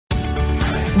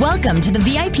Welcome to the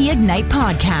VIP Ignite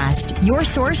podcast, your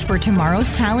source for tomorrow's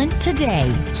talent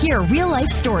today. Hear real-life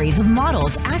stories of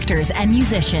models, actors, and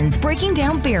musicians breaking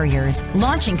down barriers,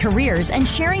 launching careers, and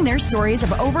sharing their stories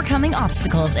of overcoming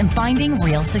obstacles and finding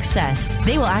real success.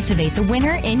 They will activate the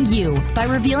winner in you by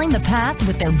revealing the path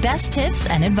with their best tips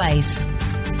and advice.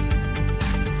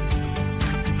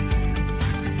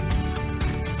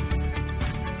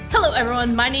 Hello,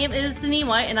 everyone. My name is Denise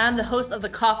White, and I'm the host of the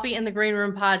Coffee in the Green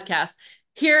Room podcast.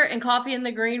 Here in Coffee in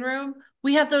the Green Room,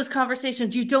 we have those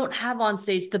conversations you don't have on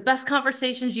stage. The best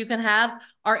conversations you can have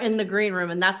are in the green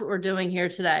room, and that's what we're doing here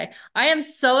today. I am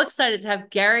so excited to have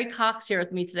Gary Coxe here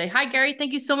with me today. Hi, Gary.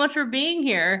 Thank you so much for being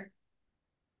here.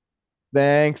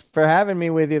 Thanks for having me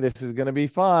with you. This is going to be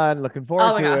fun. Looking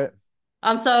forward to it.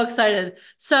 I'm so excited.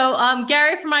 So,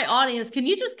 Gary, for my audience, can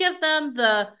you just give them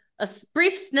a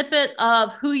brief snippet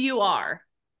of who you are?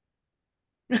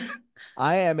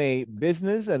 I am a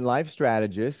business and life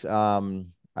strategist.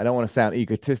 I don't want to sound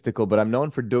egotistical, but I'm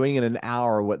known for doing in an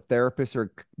hour what therapists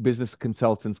or business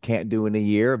consultants can't do in a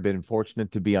year. I've been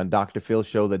fortunate to be on Dr. Phil's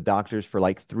show, The Doctors, for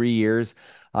like 3 years,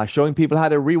 showing people how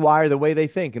to rewire the way they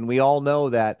think. And we all know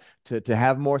that to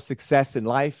have more success in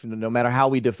life, no matter how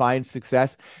we define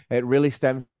success, it really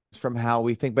stems from how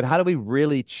we think. But how do we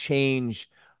really change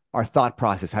our thought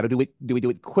process? How do we do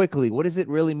it quickly? What does it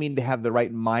really mean to have the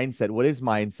right mindset? What is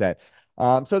mindset?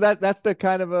 So that's the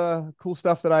kind of cool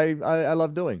stuff that I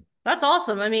love doing. That's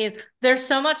awesome. I mean, there's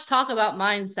so much talk about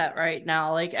mindset right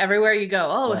now. Like everywhere you go,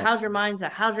 oh, Yeah. how's your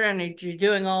mindset? How's your energy?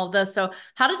 Doing all of this. So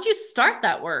how did you start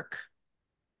that work?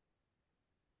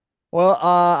 Well,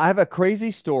 I have a crazy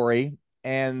story,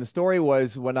 and the story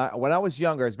was when I was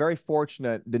younger. I was very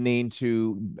fortunate, Deneen,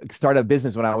 to start a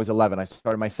business when I was 11. I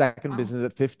started my second business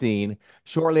at 15.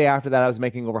 Shortly after that, I was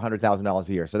making over $100,000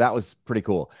 a year, so that was pretty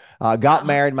cool. Got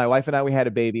married. My wife and I, we had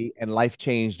a baby, and life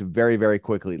changed very, very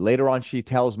quickly. Later on, she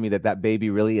tells me that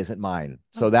baby really isn't mine.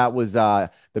 So that was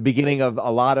the beginning of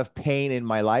a lot of pain in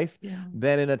my life. Yeah.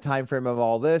 Then, in a time frame of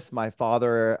all this, my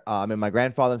father and my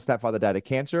grandfather and stepfather died of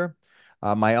cancer.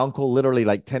 My uncle, literally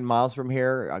like 10 miles from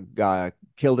here, got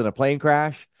killed in a plane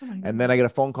crash. And then I get a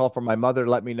phone call from my mother to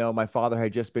let me know my father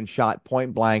had just been shot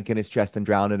point blank in his chest and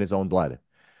drowned in his own blood.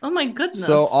 Oh my goodness.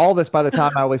 So all this by the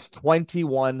time I was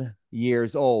 21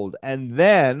 years old. And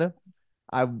then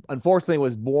I unfortunately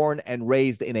was born and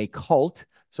raised in a cult.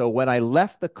 So when I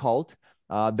left the cult,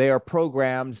 they are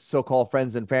programmed, so-called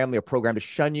friends and family are programmed to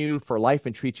shun you for life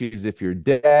and treat you as if you're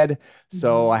dead.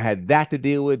 So I had that to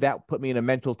deal with. That put me in a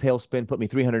mental tailspin, put me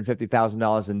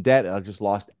 $350,000 in debt. I just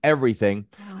lost everything.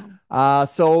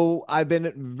 So I've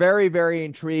been very, very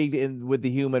intrigued with the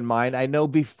human mind. I know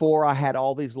before I had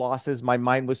all these losses, my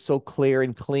mind was so clear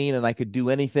and clean and I could do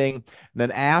anything. And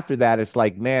then after that, it's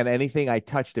like, man, anything I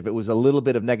touched, if it was a little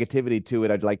bit of negativity to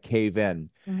it, I'd like cave in.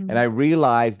 And I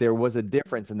realized there was a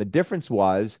difference. And the difference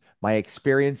was my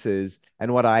experiences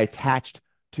and what I attached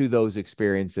to those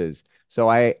experiences. So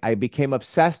I became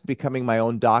obsessed, becoming my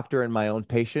own doctor and my own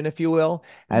patient, if you will.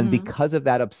 And because of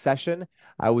that obsession,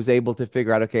 I was able to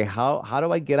figure out, okay, how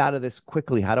do I get out of this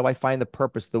quickly? How do I find the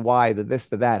purpose, the why, the this,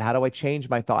 the that? How do I change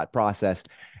my thought process?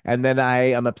 And then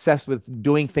I am obsessed with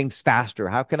doing things faster.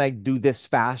 How can I do this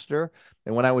faster?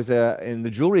 And when I was in the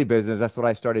jewelry business, that's what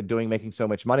I started doing, making so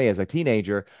much money as a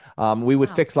teenager. We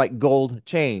would fix like gold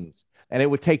chains. And it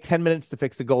would take 10 minutes to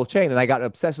fix a gold chain. And I got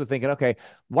obsessed with thinking, okay,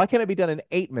 why can't it be done in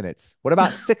 8 minutes? What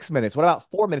about 6 minutes? What about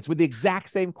 4 minutes with the exact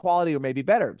same quality or maybe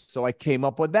better? So I came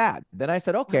up with that. Then I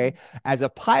said, okay, as a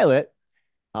pilot,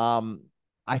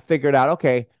 I figured out,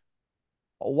 okay,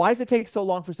 why does it take so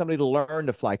long for somebody to learn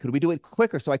to fly? Could we do it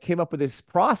quicker? So I came up with this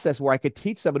process where I could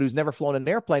teach somebody who's never flown an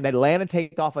airplane. They'd land and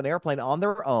take off an airplane on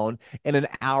their own in an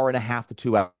hour and a half to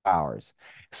 2 hours.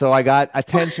 So I got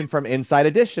attention from Inside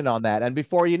Edition on that. And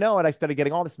before you know it, I started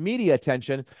getting all this media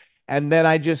attention. And then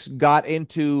I just got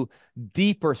into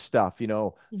deeper stuff,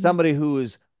 somebody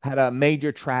who's had a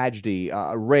major tragedy,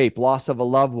 a rape, loss of a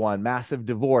loved one, massive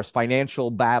divorce,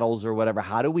 financial battles or whatever.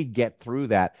 How do we get through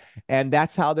that? And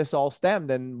that's how this all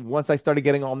stemmed. And once I started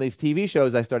getting on these TV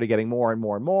shows, I started getting more and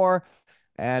more and more.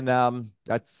 And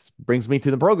that brings me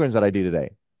to the programs that I do today.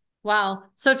 Wow.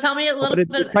 So tell me a little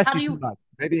bit, how do you...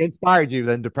 Maybe it inspired you,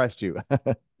 then depressed you.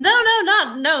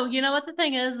 No. You know what the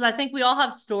thing is? I think we all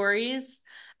have stories.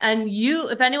 And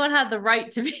if anyone had the right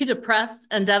to be depressed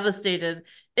and devastated,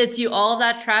 it's you, all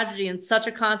that tragedy in such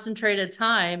a concentrated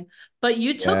time. But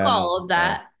you took all of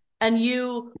that and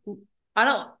you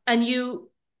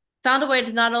found a way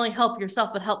to not only help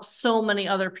yourself, but help so many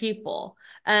other people.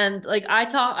 And like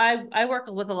I work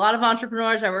with a lot of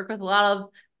entrepreneurs. I work with a lot of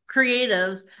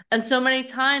creatives. And so many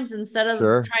times, instead of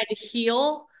trying to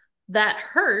heal that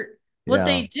hurt, What Yeah.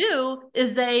 they do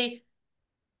is they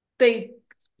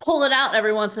pull it out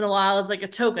every once in a while as like a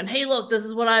token. Hey, look, this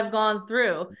is what I've gone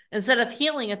through. Instead of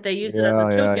healing it, they use it as a Yeah,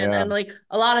 yeah, token. yeah. And like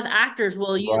a lot of actors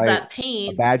will use Right. that A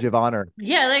pain. badge of honor.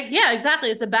 Yeah, like yeah,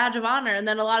 exactly. It's a badge of honor. And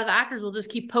then a lot of actors will just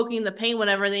keep poking the pain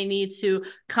whenever they need to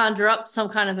conjure up some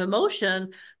kind of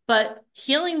emotion. But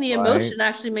healing the Right. emotion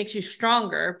actually makes you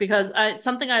stronger because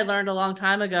something I learned a long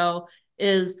time ago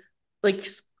is like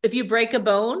if you break a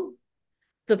bone,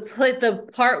 the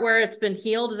part where it's been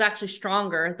healed is actually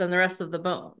stronger than the rest of the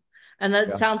bone. And that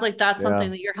Yeah. sounds like that's something Yeah.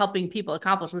 that you're helping people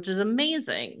accomplish, which is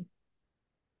amazing.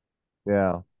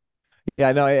 Yeah.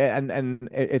 Yeah, no, and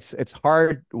it's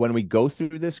hard when we go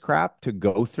through this crap to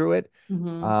go through it.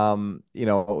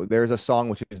 Mm-hmm. There's a song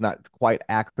which is not quite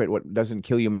accurate. What doesn't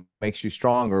kill you makes you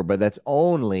stronger, but that's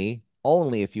only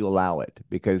if you allow it,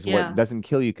 because what Yeah. doesn't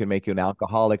kill you can make you an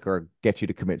alcoholic or get you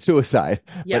to commit suicide.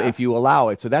 But if you Yes. allow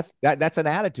it, so that's an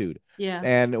attitude. Yeah.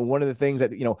 And one of the things that,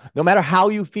 no matter how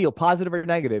you feel, positive or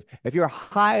negative, if you're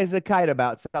high as a kite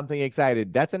about something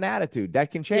excited, that's an attitude that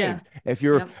can Yeah. change. If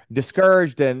you're Yep.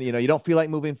 discouraged and you don't feel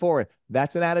like moving forward,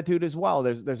 that's an attitude as well.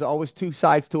 There's always two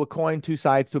sides to a coin, two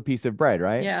sides to a piece of bread,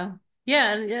 right? Yeah.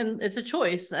 Yeah. And it's a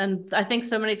choice. And I think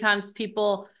so many times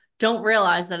people don't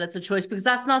realize that it's a choice because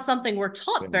that's not something we're Yeah.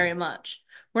 taught very much.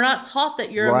 We're not taught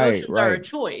that your Right, emotions are a right.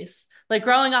 choice. Like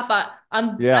growing up,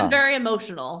 I'm Yeah. very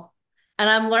emotional, and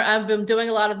I've been doing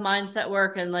a lot of mindset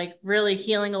work and like really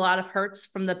healing a lot of hurts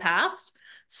from the past.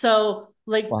 So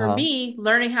like for Uh-huh. me,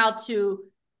 learning how to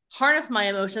harness my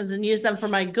emotions and use them for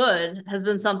my good has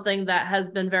been something that has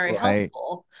been very Right.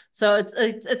 helpful. So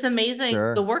it's amazing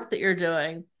the Sure. work that you're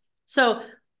doing. So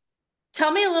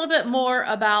tell me a little bit more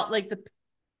about like the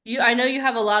you I know you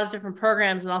have a lot of different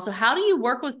programs and also how do you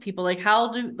work with people? Like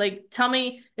how do like tell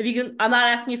me if you can I'm not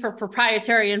asking you for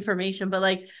proprietary information, but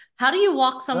like how do you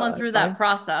walk No, someone that's through that fine.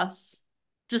 process?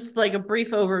 Just like a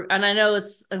brief over and I know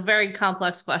it's a very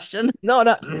complex question. No,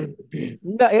 no, no,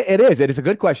 it is. It is a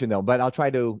good question though, but I'll try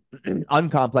to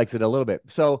uncomplex it a little bit.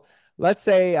 So let's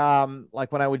say,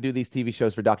 like when I would do these TV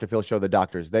shows for Dr. Phil Show, the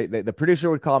doctors, the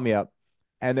producer would call me up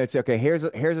and they'd say, okay, here's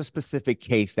a specific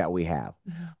case that we have.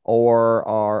 Mhm.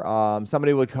 Or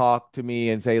somebody would talk to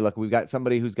me and say, look, we've got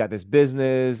somebody who's got this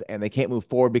business and they can't move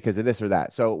forward because of this or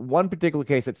that. So one particular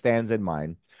case that stands in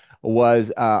mind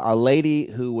was a lady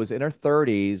who was in her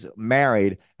 30s,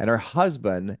 married, and her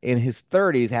husband in his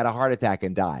 30s had a heart attack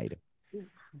and died.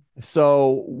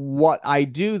 So, what I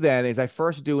do then is I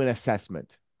first do an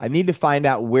assessment. I need to find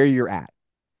out where you're at.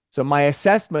 So, my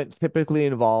assessment typically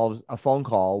involves a phone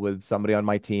call with somebody on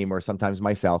my team or sometimes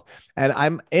myself. And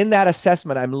I'm in that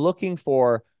assessment, I'm looking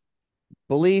for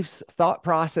beliefs, thought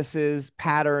processes,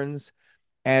 patterns,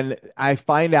 and I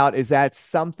find out, is that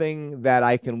something that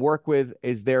I can work with?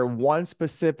 Is there one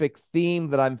specific theme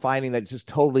that I'm finding that just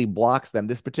totally blocks them?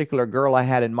 This particular girl I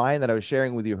had in mind that I was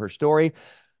sharing with you her story,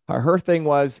 her thing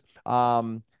was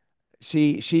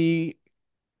she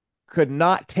could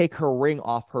not take her ring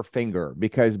off her finger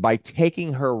because by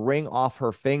taking her ring off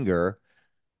her finger,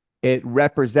 it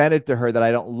represented to her that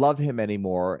I don't love him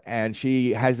anymore. And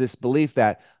she has this belief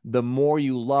that the more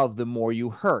you love, the more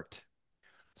you hurt.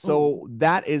 Oh. So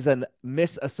that is a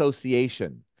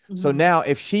misassociation. So Mhm. now,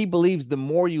 if she believes the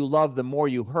more you love, the more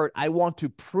you hurt, I want to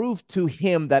prove to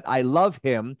him that I love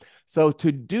him. So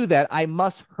to do that, I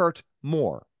must hurt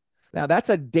more. Now, that's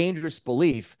a dangerous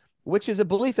belief, which is a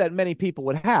belief that many people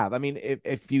would have. I mean,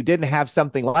 if you didn't have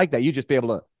something like that, you'd just be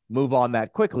able to move on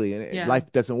that quickly. And Yeah.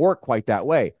 life doesn't work quite that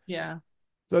way. Yeah.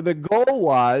 So the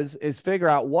goal is figure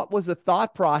out what was the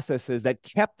thought processes that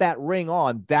kept that ring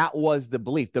on. That was the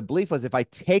belief. The belief was if I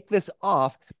take this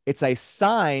off, it's a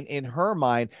sign in her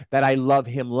mind that I love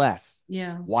him less.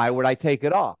 Yeah. Why would I take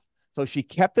it off? So she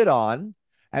kept it on.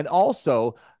 And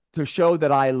also to show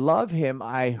that I love him,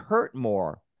 I hurt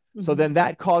more. So Mhm. then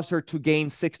that caused her to gain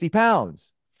 60 pounds.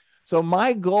 So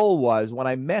my goal was when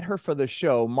I met her for the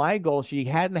show, my goal, she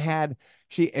hadn't had,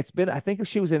 it's been, I think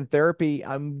she was in therapy,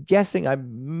 I'm guessing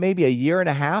I'm maybe a year and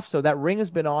a half. So that ring has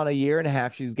been on a year and a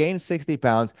half. She's gained 60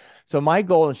 pounds. So my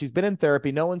goal, and she's been in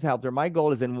therapy, no one's helped her. My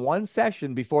goal is in one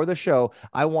session before the show,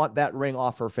 I want that ring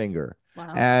off her finger.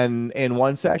 Wow. And in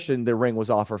one session, the ring was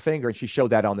off her finger, and she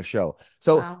showed that on the show.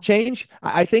 So Wow. change,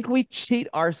 I think we cheat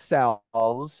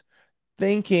ourselves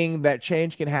thinking that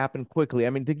change can happen quickly. I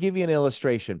mean, to give you an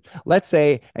illustration, let's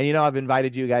say, and I've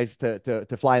invited you guys to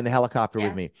fly in the helicopter with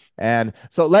Yeah. me. And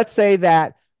so let's say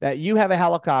that you have a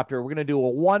helicopter, we're going to do a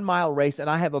 1 mile race, and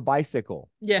I have a bicycle.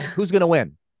 Yeah. Who's going to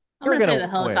win? I'm You're gonna say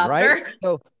going the to win, right? helicopter.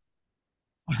 So,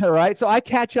 all right. So I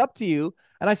catch up to you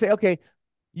and I say, okay,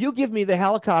 you give me the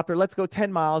helicopter. Let's go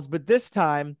 10 miles, but this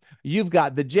time you've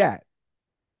got the jet.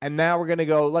 And now we're going to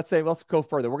go, let's go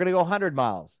further. We're going to go 100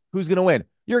 miles. Who's going to win?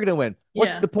 You're going to win.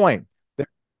 What's Yeah. the point? There's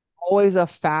always a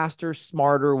faster,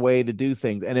 smarter way to do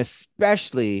things. And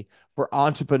especially for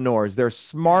entrepreneurs, there's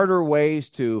Yeah. smarter ways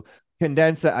to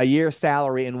condense a year's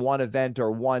salary in one event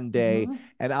or one day. Hmm.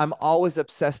 And I'm always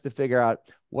obsessed to figure out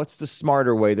what's the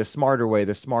smarter way, the smarter way,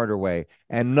 the smarter way.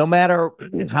 And no matter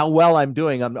how well I'm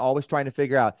doing, I'm always trying to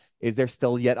figure out, is there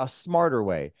still yet a smarter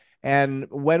way? And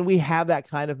when we have that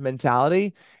kind of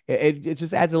mentality, it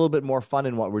just adds a little bit more fun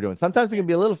in what we're doing. Sometimes it Yeah. can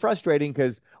be a little frustrating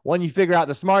because when you figure out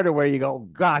the smarter way, you go,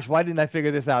 "Gosh, why didn't I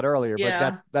figure this out earlier?" But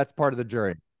Yeah. that's part of the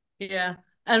journey. Yeah.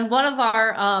 And one of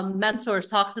our mentors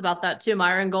talks about that too,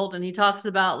 Myron Golden. He talks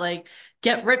about like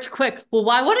get rich quick. Well,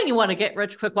 why wouldn't you want to get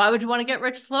rich quick? Why would you want to get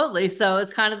rich slowly? So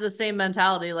it's kind of the same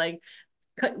mentality. Like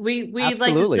we like to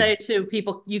Absolutely. say to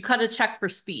people, you cut a check for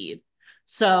speed.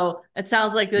 So it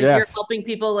sounds like you're Yes. helping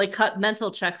people like cut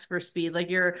mental checks for speed, like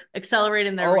you're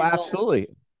accelerating their Oh, results. absolutely.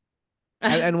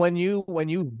 And when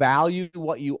you value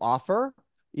what you offer,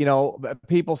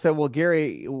 people say, "Well,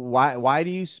 Gary, why do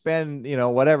you spend,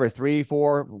 whatever, three,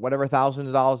 four, whatever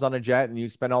 $1,000 on a jet, and you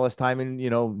spend all this time in,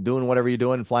 doing whatever you're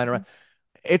doing, flying around?"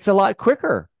 It's a lot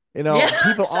quicker. Yeah,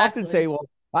 People often say, exactly.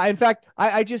 well, in fact,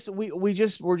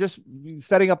 we're just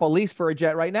setting up a lease for a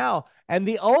jet right now. And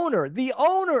the owner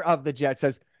of the jet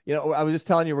says, I was just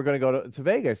telling you, we're going to go to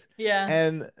Vegas. Yeah.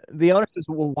 And the owner says,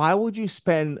 well, why would you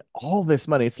spend all this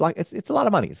money? It's a lot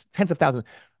of money. It's tens of thousands.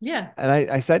 Yeah. And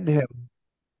I said to him,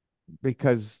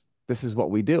 because this is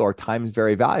what we do. Our time is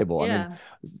very valuable. I mean, Yeah.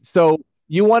 so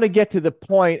you want to get to the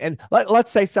point, and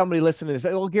let's say somebody listening to this,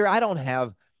 well, Gary, I don't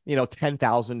have,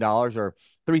 $10,000 or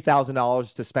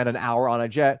 $3,000 to spend an hour on a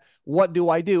jet. What do?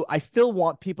 I still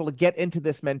want people to get into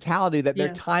this mentality that their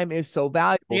Yeah. time is so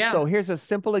valuable. Yeah. So here's a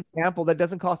simple example that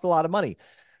doesn't cost a lot of money.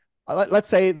 Let's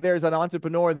say there's an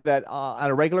entrepreneur that on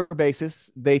a regular basis,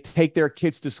 they take their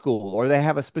kids to school, or they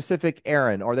have a specific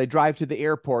errand, or they drive to the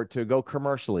airport to go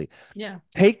commercially. Yeah.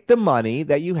 Take the money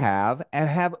that you have and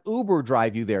have Uber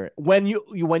drive you there when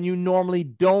you normally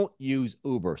don't use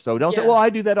Uber. So don't say, Yeah. "Well, I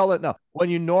do that all that." No, when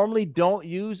you normally don't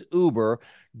use Uber,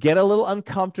 get a little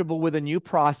uncomfortable with a new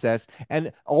process,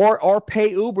 and or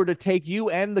pay Uber to take you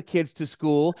and the kids to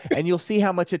school, and you'll see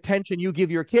how much attention you give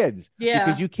your kids, because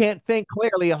Yeah. you can't think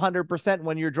clearly 100%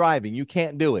 when you're driving. You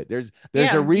can't do it. There's a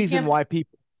Yeah. You reason can't. why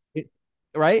people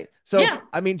right? So, Yeah.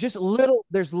 I mean,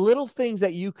 there's little things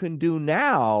that you can do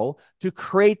now to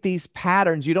create these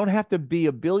patterns. You don't have to be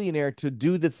a billionaire to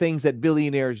do the things that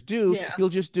billionaires do. Yeah. You'll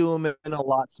just do them in a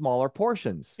lot smaller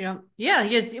portions. Yeah. Yeah.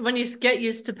 Yes. When you get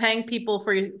used to paying people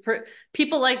for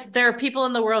people, like there are people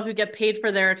in the world who get paid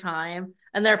for their time,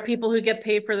 and there are people who get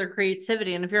paid for their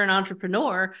creativity. And if you're an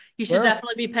entrepreneur, you should Sure.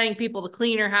 definitely be paying people to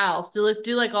clean your house, do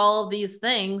like all of these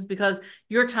things, because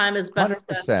your time is best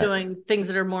spent 100%. doing things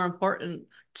that are more important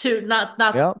to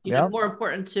Yeah, yeah. more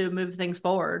important to move things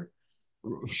forward.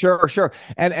 Sure, sure.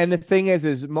 And the thing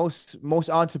is most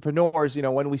entrepreneurs,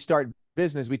 when we start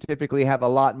business, we typically have a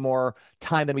lot more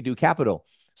time than we do capital.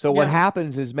 So what Yeah.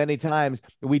 happens is many times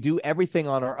we do everything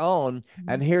on our own.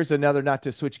 And here's another, not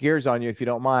to switch gears on you if you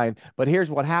don't mind, but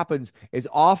here's what happens is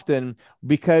often,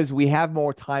 because we have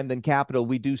more time than capital,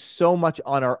 we do so much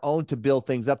on our own to build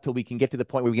things up till we can get to the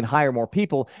point where we can hire more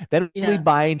people. Then we Yeah.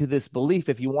 buy into this belief,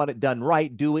 if you want it done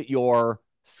right, do it yourself.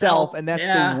 Self. And that's the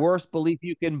Yeah. worst belief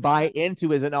you can buy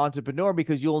into as an entrepreneur,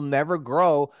 because you'll never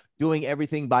grow doing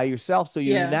everything by yourself. So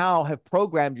you Yeah. now have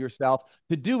programmed yourself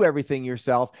to do everything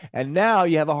yourself. And now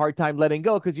you have a hard time letting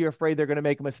go because you're afraid they're going to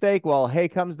make a mistake. Well, hey,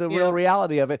 comes the real Yeah.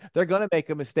 reality of it. They're going to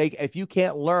make a mistake. If you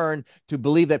can't learn to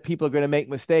believe that people are going to make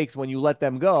mistakes when you let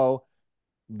them go,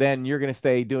 then you're going to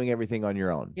stay doing everything on your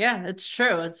own. Yeah, it's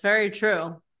true. It's very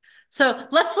true. So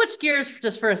let's switch gears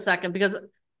just for a second, because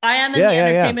I am in Yeah, the yeah, yeah.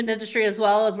 entertainment industry as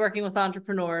well as working with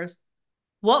entrepreneurs.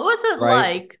 What was it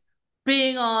Right. like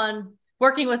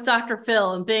working with Dr.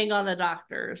 Phil and being on the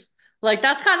doctors? Like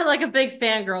that's kind of like a big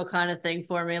fangirl kind of thing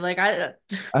for me.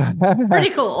 Pretty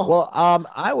cool. Well, well,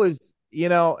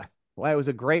 it was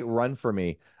a great run for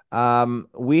me.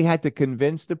 We had to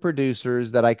convince the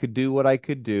producers that I could do what I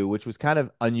could do, which was kind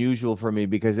of unusual for me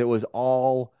because it was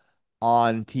all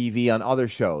on TV on other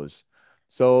shows.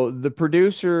 So the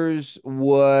producers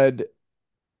would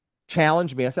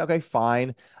challenge me. I said, okay,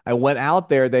 fine. I went out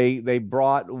there. They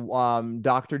brought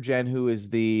Dr. Jen, who is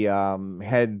the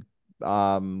head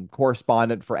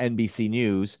correspondent for NBC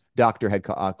News, doctor head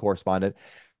correspondent.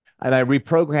 And I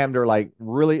reprogrammed her like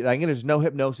really, like, there's no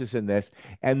hypnosis in this.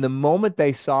 And the moment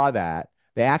they saw that,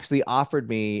 they actually offered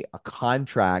me a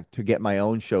contract to get my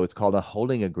own show. It's called a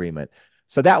holding agreement.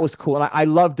 So that was cool. And I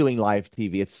love doing live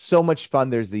TV. It's so much fun.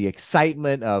 There's the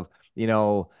excitement of,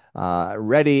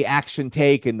 ready, action,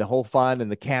 take, and the whole fun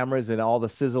and the cameras and all the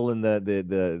sizzle and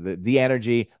the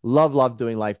energy. Love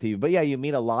doing live TV. But yeah, you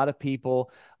meet a lot of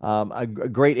people. A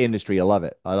great industry. I love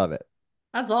it. I love it.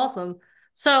 That's awesome.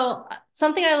 So,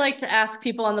 something I like to ask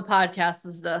people on the podcast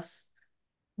is this.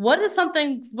 What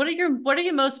are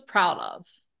you most proud of?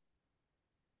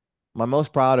 My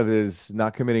most proud of is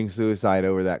not committing suicide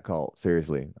over that cult.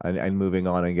 Seriously, and moving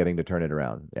on and getting to turn it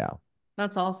around. Yeah,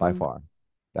 That's by awesome. far.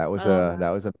 That was I love a that. that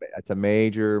was a that's a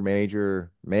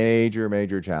major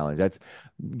challenge. That's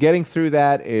getting through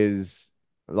that is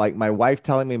like my wife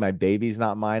telling me my baby's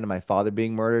not mine and my father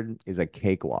being murdered is a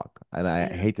cakewalk. And I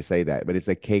Yeah. hate to say that, but it's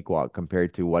a cakewalk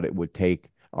compared to what it would take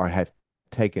or have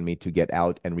taken me to get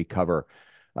out and recover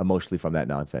emotionally from that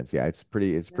nonsense. Yeah, it's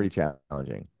Yeah. pretty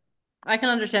challenging. I can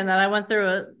understand that. I went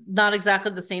through not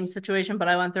exactly the same situation, but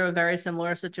I went through a very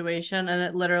similar situation and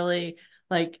it literally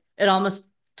it almost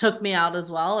took me out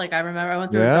as well. Like I remember I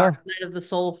went through a dark Yeah, night of the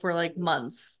soul for like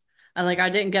months and like I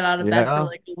didn't get out of bed for yeah.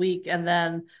 like a week and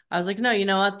then I was like, no, you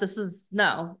know what? This is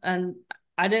no. And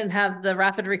I didn't have the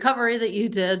rapid recovery that you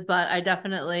did, but I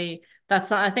definitely that's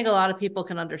not, I think a lot of people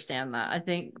can understand that. I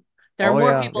think there are Oh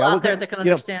more yeah, people yeah. Well, out there because that can you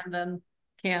know, understand than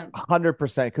can't.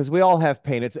 100%, because we all have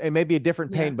pain. It may be a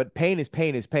different Yeah. pain, but pain is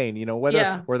pain is pain. You know,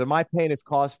 Yeah. whether my pain is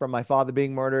caused from my father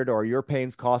being murdered or your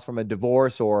pain's caused from a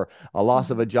divorce or a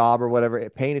loss of a job or whatever,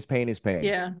 pain is pain is pain.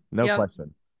 Yeah. No Yep.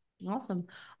 question. Awesome.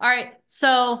 All right.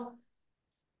 So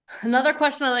another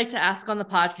question I like to ask on the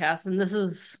podcast, and this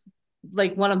is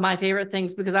like one of my favorite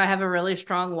things because I have a really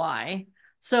strong why.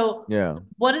 So, Yeah.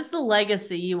 what is the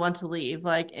legacy you want to leave?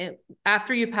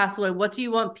 After you pass away, what do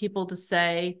you want people to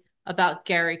say about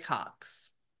Gary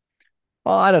Cox?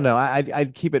 Well, I don't know.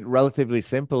 I'd keep it relatively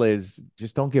simple is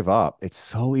just don't give up. It's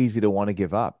so easy to want to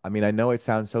give up. I mean, I know it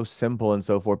sounds so simple and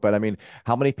so forth, but I mean,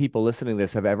 how many people listening to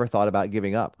this have ever thought about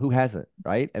giving up? Who hasn't,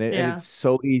 right? And Yeah. it's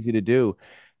so easy to do.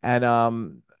 And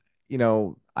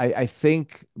I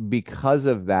think because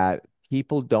of that,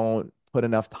 people don't put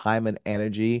enough time and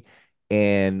energy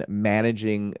in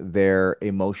managing their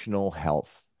emotional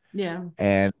health. Yeah.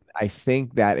 And I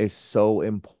think that is so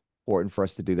important for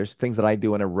us to do. There's things that I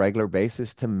do on a regular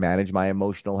basis to manage my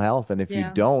emotional health. And if you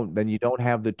Yeah. don't, then you don't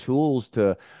have the tools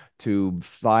to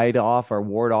fight off or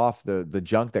ward off the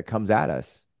junk that comes at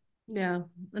us. Yeah.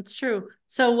 That's true.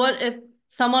 So, what if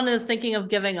someone is thinking of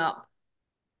giving up?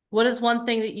 What is one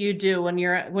thing that you do when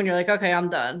you're like, okay, I'm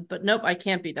done, but nope, I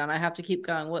can't be done. I have to keep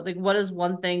going. What is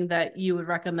one thing that you would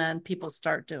recommend people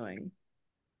start doing?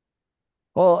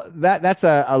 Well, that's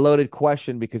a loaded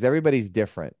question because everybody's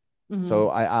different. So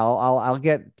Hmm. I'll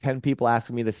get 10 people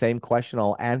asking me the same question.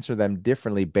 I'll answer them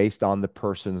differently based on the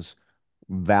person's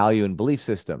value and belief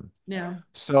system. Yeah.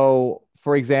 So,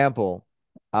 for example,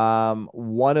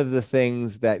 one of the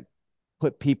things that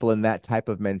put people in that type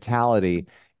of mentality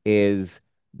is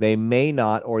they may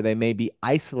not, or they may be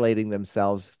isolating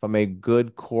themselves from a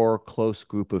good core, close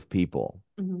group of people.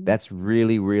 Hmm. That's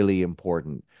really, really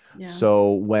important. Yeah.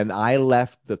 So when I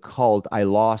left the cult, I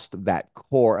lost that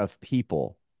core of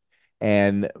people.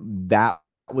 And that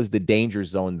was the danger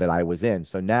zone that I was in.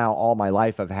 So now all my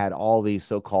life I've had all these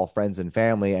so-called friends and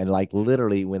family, and like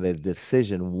literally with a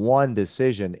decision, one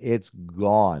decision, it's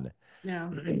gone. Yeah.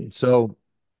 So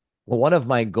one of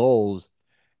my goals,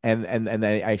 and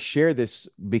I share this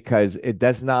because it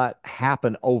does not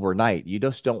happen overnight. You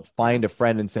just don't Yeah. find a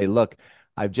friend and say, "Look,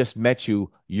 I've just met you.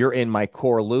 You're in my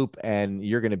core loop and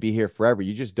you're going to be here forever."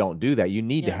 You just don't do that. You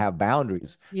need to Yeah. have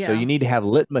boundaries. So you Yeah. need to have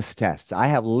litmus tests. I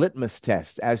have litmus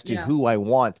tests as to Yeah. who I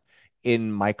want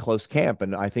in my close camp,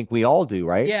 and I think we all do,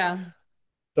 right? Yeah.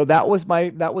 So that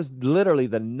was literally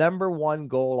the number one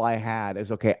goal I had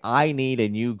is okay, I need a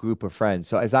new group of friends.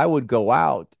 So as I would go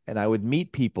out and I would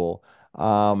meet people,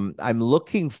 I'm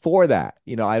looking for that.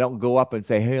 You know, I don't go up and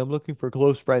say, "Hey, I'm looking for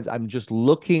close friends." I'm just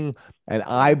looking and Yeah.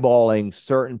 eyeballing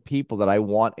certain people that I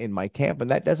want in my camp.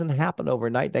 And that doesn't happen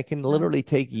overnight. That can No. literally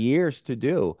take years to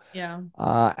do. Yeah.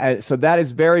 And so that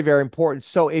is very, very important.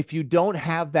 So if you don't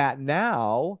have that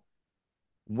now,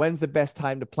 when's the best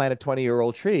time to plant a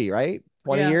 20-year-old tree, right?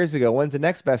 20 Yeah. years ago. When's the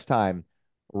next best time?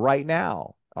 Right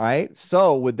now. All right.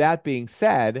 So, with that being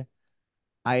said,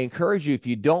 I encourage you, if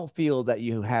you don't feel that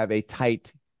you have a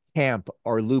tight camp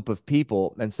or loop of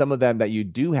people, and some of them that you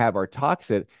do have are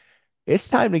toxic, it's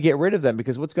time to get rid of them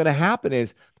because what's going to happen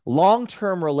is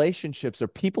long-term relationships are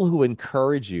people who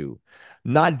encourage you,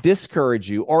 not discourage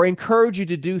you, or encourage you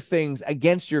to do things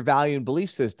against your value and belief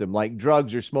system, like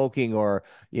drugs or smoking or,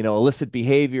 illicit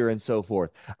behavior and so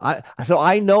forth. So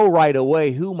I know right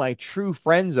away who my true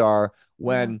friends are Yeah.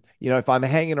 when, if I'm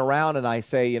hanging around and I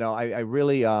say, I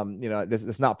really, this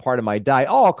is not part of my diet.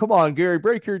 Oh, come on, Gary,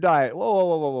 break your diet. Whoa, whoa,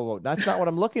 whoa, whoa, whoa, whoa. That's not what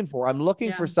I'm looking for. I'm looking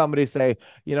Yeah. for somebody to say,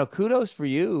 kudos for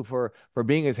you for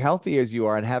being as healthy as you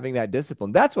are and having that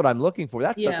discipline. That's what I'm looking for.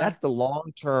 That's the Yeah. that's the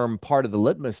long-term part of the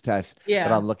litmus test that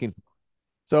Yeah. I'm looking for.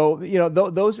 So,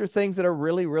 those are things that are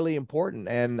really, really important.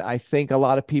 And I think a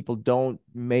lot of people don't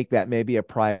make that maybe a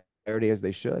priority as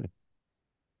they should.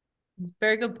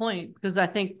 Very good point. Because I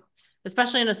think,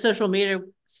 especially in a social media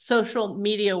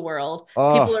world, people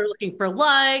Oh, are looking for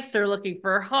likes, they're looking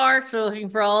for hearts, they're looking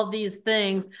for all of these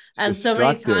things. it's And so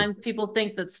many destructive. times people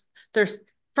think that there's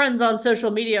friends on social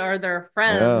media are their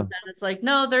friends. Yeah. And it's like,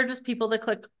 no, they're just people that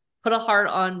put a heart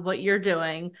on what you're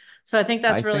doing. So I think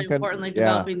I that's really think, important, like yeah,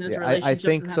 developing those yeah. I relationships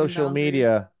think and having social boundaries.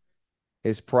 media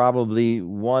is probably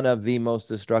one of the most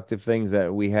destructive things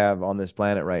that we have on this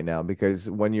planet right now, because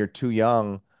when you're too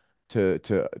young to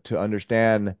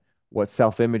understand what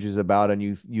self-image is about, and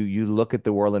you look at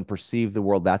the world and perceive the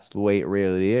world that's the way it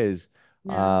really is,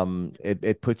 Yeah.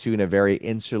 it puts you in a very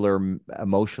insular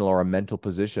emotional or a mental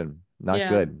position. Not Yeah.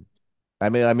 good. I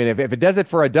mean, if it does it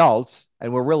for adults,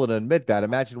 and we're willing to admit that,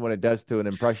 imagine what it does to an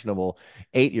impressionable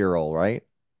 8-year-old, right?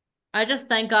 I just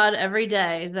thank God every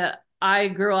day that I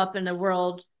grew up in a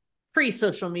world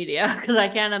pre-social media because I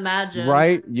can't imagine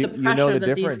Right? the You know pressure the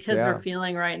that these difference, kids are yeah.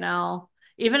 feeling right now.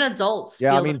 Even adults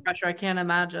Yeah, I feel the mean, pressure. I can't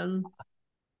imagine.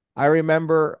 I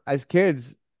remember as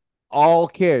kids, all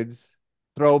kids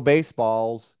throw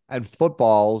baseballs and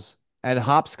footballs and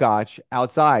hopscotch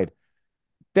outside.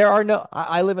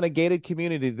 I live in a gated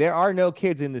community. There are no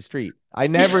kids in the street. I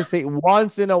never see,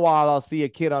 once in a while, I'll see a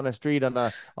kid on the street on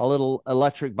a little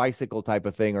electric bicycle type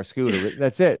of thing or scooter.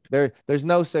 That's it. There's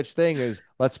no such thing as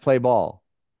let's play ball.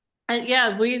 And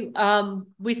yeah, we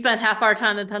spent half our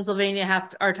time in Pennsylvania,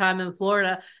 half our time in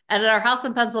Florida. And at our house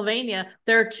in Pennsylvania,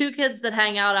 there are two kids that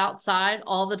hang out outside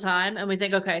all the time. And we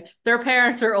think, okay, their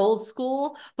parents are old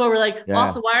school, but we're like, Yeah.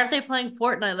 also, why aren't they playing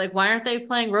Fortnite? Like, why aren't they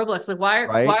playing Roblox? Like, why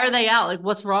Right? are they out? Like,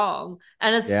 what's wrong?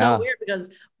 And it's so Yeah. weird because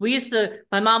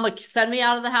my mom would send me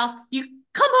out of the house. You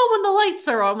come home when the lights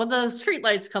are on, when the street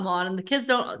lights come on, and the kids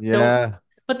don't. Yeah.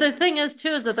 But the thing is, too,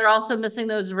 is that they're also missing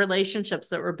those relationships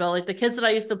that were built. Like the kids that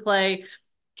I used to play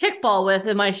kickball with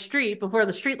in my street before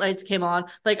the street lights came on,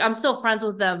 like I'm still friends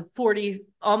with them 40,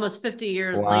 almost 50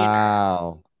 years later.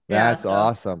 Wow. Yeah. That's So,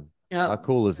 awesome. How yep.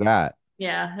 cool is that?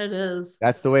 Yeah, it is.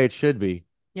 That's the way it should be.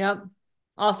 Yep.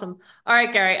 Awesome. All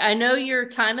right, Gary, I know your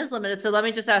time is limited, so let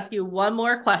me just ask you one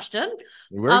more question.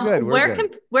 We're good. We're Where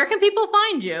good. can people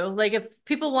find you? Like if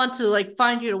people want to like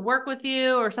find you to work with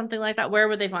you or something like that, where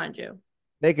would they find you?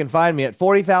 They can find me at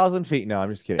 40,000 feet. No,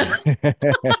 I'm just kidding.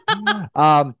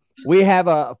 We have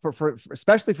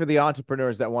especially for the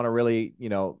entrepreneurs that want to really,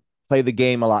 play the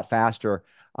game a lot faster.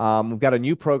 We've got a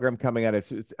new program coming out.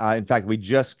 In fact, we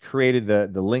just created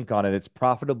the link on it. It's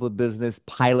Profitable Business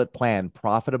Pilot Plan,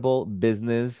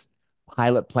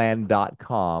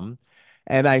 profitablebusinesspilotplan.com.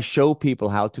 And I show people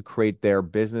how to create their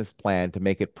business plan to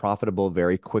make it profitable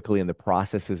very quickly, and the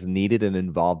processes needed and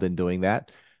involved in doing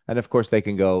that. And of course, they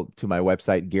can go to my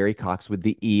website, Gary Coxe with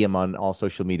the E. I'm on all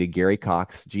social media, Gary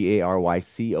Coxe,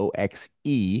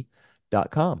 GaryCoxe.com.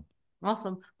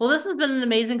 Awesome. Well, this has been an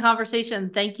amazing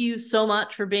conversation. Thank you so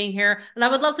much for being here. And I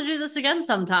would love to do this again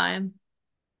sometime.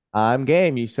 I'm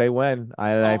game. You say when.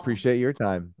 I Awesome. appreciate your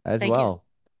time as Thank you. well.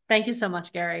 Thank you so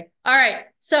much, Gary. All right.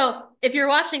 So if you're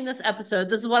watching this episode,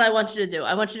 this is what I want you to do.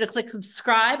 I want you to click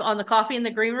subscribe on the Coffee in the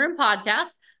Green Room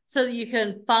podcast so that you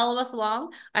can follow us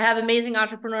along. I have amazing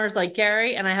entrepreneurs like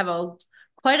Gary, and I have an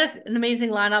amazing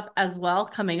lineup as well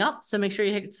coming up. So make sure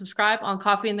you hit subscribe on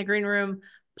Coffee in the Green Room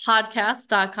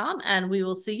podcast.com, and we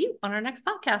will see you on our next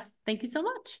podcast. Thank you so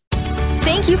much.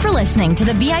 Thank you for listening to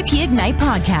the VIP Ignite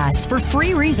podcast. For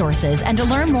free resources and to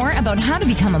learn more about how to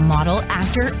become a model,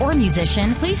 actor, or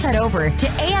musician, please head over to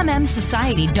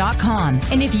ammsociety.com.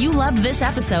 And if you loved this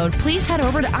episode, please head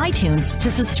over to iTunes to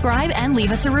subscribe and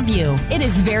leave us a review. It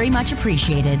is very much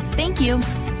appreciated. Thank you.